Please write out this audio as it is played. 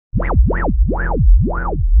What's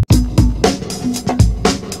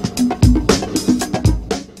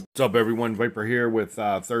up, everyone? Viper here with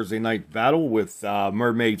Thursday Night Battle with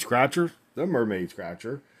Mermaid Scratcher, the Mermaid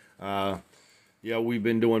Scratcher. Yeah, we've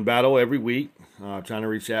been doing battle every week, trying to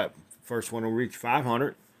reach that first one to reach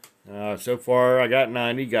 500. So far, I got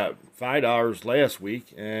 90, got $5 last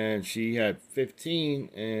week, and she had 15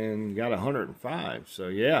 and got 105. So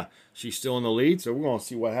yeah, she's still in the lead. So we're gonna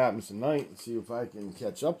see what happens tonight and see if I can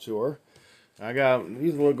catch up to her.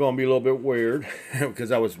 These are going to be a little bit weird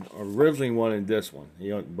because I was originally wanting this one,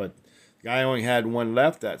 but the guy only had one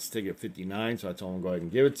left. That's ticket 59, so I told him to go ahead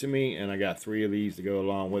and give it to me, and I got 3 of these to go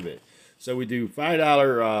along with it. So we do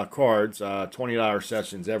 $5 cards, $20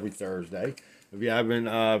 sessions every Thursday. If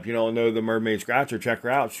you don't know the Mermaid Scratcher, check her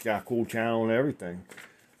out. She's got a cool channel and everything.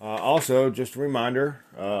 Also, just a reminder,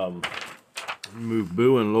 move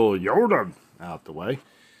Boo and little Yoda out the way.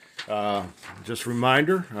 Just a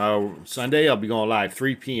reminder, Sunday I'll be going live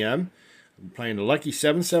 3 p.m. I'm playing the Lucky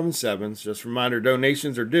 777s. Just a reminder,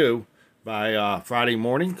 donations are due by Friday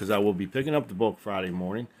morning because I will be picking up the book Friday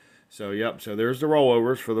morning. So, yep, so there's the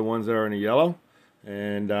rollovers for the ones that are in the yellow.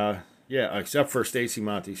 And, yeah, except for Stacy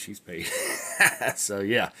Monty, she's paid. So,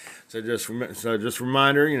 yeah, so just a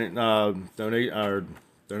reminder,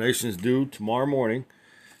 donations due tomorrow morning.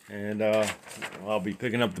 And I'll be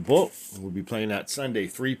picking up the book. We'll be playing that Sunday,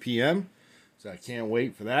 3 p.m. So I can't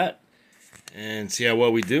wait for that. And see how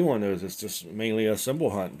well we do on those. It's just mainly a symbol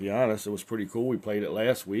hunt, to be honest. It was pretty cool. We played it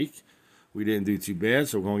last week. We didn't do too bad,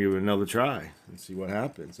 so we're going to give it another try and see what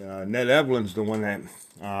happens. Ned Evelyn's the one that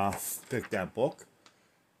picked that book.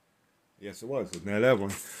 Yes, it was. It was Ned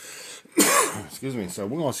Evelyn. Excuse me. So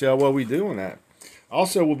we're going to see how well we do on that.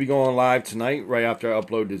 Also, we'll be going live tonight right after I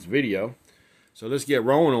upload this video. So let's get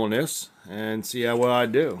rolling on this and see how well I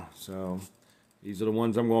do. So these are the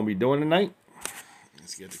ones I'm going to be doing tonight.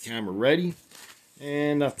 Let's get the camera ready.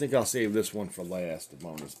 And I think I'll save this one for last, the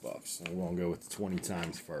bonus bucks. And we're going to go with the 20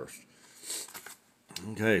 times first.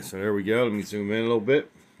 Okay, so there we go. Let me zoom in a little bit.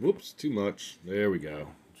 Whoops, too much. There we go.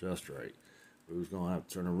 Just right. Who's going to have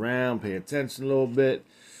to turn around, pay attention a little bit.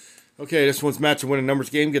 Okay, this one's match and win a numbers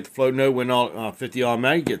game. Get the float note, win all 50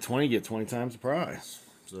 automatic. Get 20 times the prize.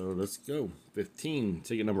 So let's go. 15.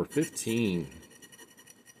 Ticket number 15.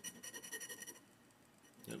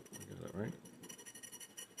 Yep, I got that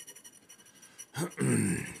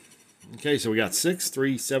right. Okay, so we got 6,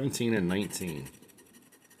 3, 17, and 19.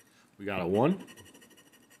 We got a 1,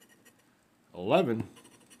 11,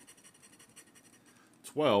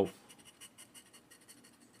 12,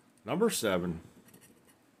 number 7,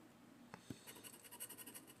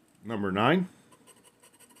 number 9,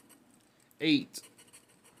 8,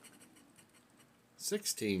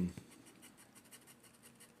 16,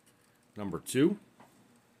 number 2,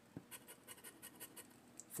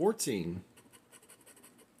 14,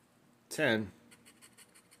 10,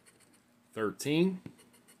 13,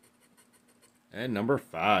 and number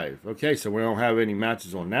 5. Okay, so we don't have any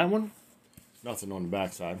matches on that one. Nothing on the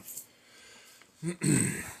backside.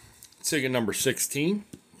 Ticket number 16.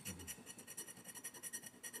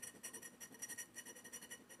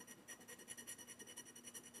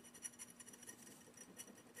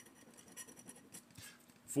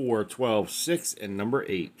 Four, 12, 6, and number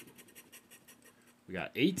 8. We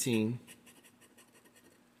got 18,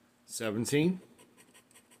 17,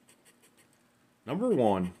 number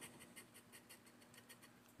 1.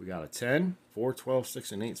 We got a 10, 4, 12,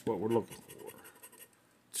 6, and 8 is what we're looking for.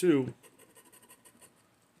 2,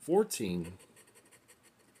 14,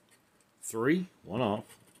 3, 1 off.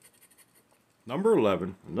 Number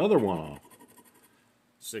 11, another 1 off.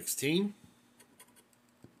 16,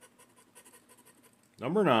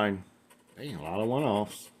 number 9, dang, a lot of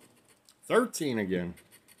 1-offs. 13 again.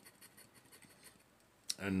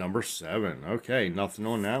 And number 7. Okay, nothing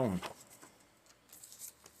on that one.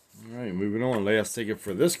 All right, moving on. Last ticket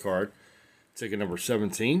for this card. Ticket number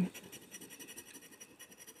 17.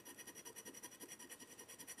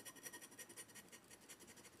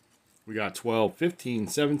 We got 12, 15,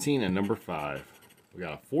 17, and number 5. We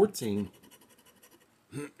got a 14,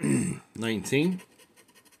 19,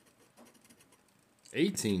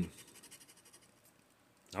 18,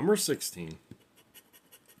 number 16,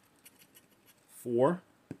 4,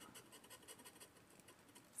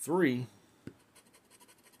 3,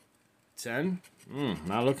 10.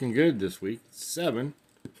 Not looking good this week. 7.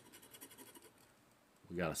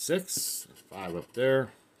 We got a 6, 5 up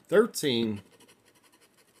there. 13,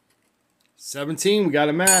 17. We got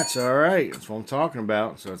a match. All right, that's what I'm talking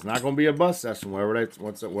about. So it's not going to be a bust session,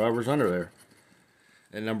 whatever's under there.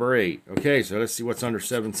 And number 8. Okay, so let's see what's under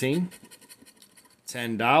 17.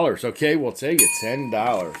 $10. Okay, we'll take it.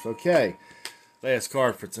 $10. Okay. Last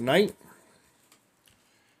card for tonight.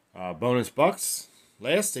 Bonus bucks.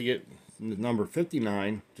 Last ticket, number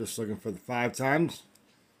 59. Just looking for the 5 times.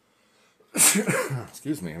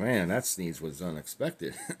 Excuse me, man. That sneeze was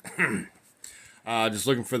unexpected. Just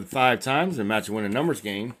looking for the 5 times and match a win a numbers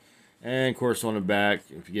game. And, of course, on the back,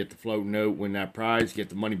 if you get the float note, win that prize. Get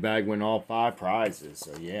the money bag, win all 5 prizes.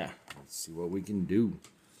 So, yeah, let's see what we can do.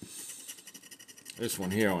 This one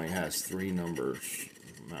here only has 3 numbers,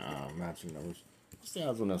 matching numbers. What's the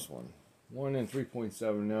odds on this one? 1 and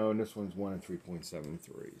 3.70, and this one's 1 and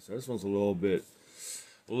 3.73. So this one's a little bit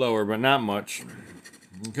lower, but not much.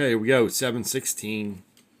 Okay, here we go. 716.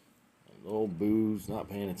 Little booze, not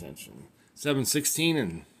paying attention. 716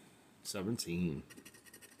 and 17.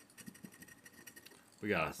 We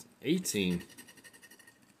got 18.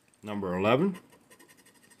 Number 11.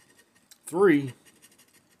 3.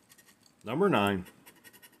 Number 9.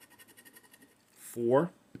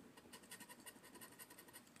 4.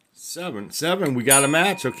 7. We got a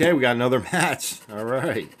match. Okay, we got another match. All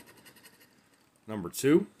right. Number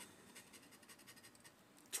 2.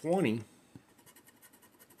 20.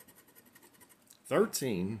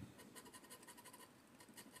 13.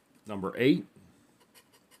 Number 8.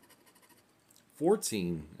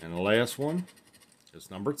 14. And the last one is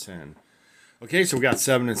number 10. Okay, so we got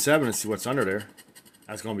 7 and 7. Let's see what's under there.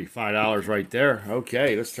 That's going to be $5 right there.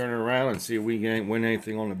 Okay, let's turn it around and see if we can win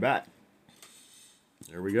anything on the back.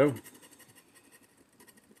 There we go.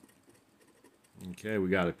 Okay, we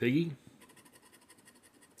got a piggy,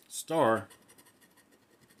 star,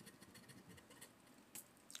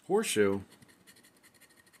 horseshoe,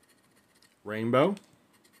 rainbow,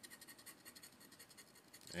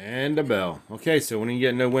 and a bell. Okay, so we didn't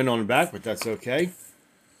get no win on the back, but that's okay.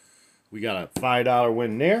 We got a $5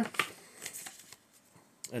 win there.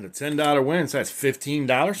 And a $10 win, so that's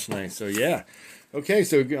 $15 tonight. So, yeah. Okay,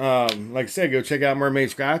 so like I said, go check out Mermaid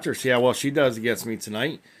Scratcher, see how well she does against me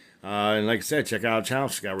tonight. And like I said, check out her channel.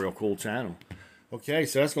 She's got a real cool channel. Okay,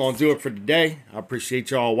 so that's going to do it for today. I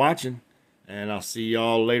appreciate y'all watching. And I'll see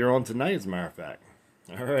y'all later on tonight, as a matter of fact.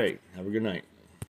 All right, have a good night.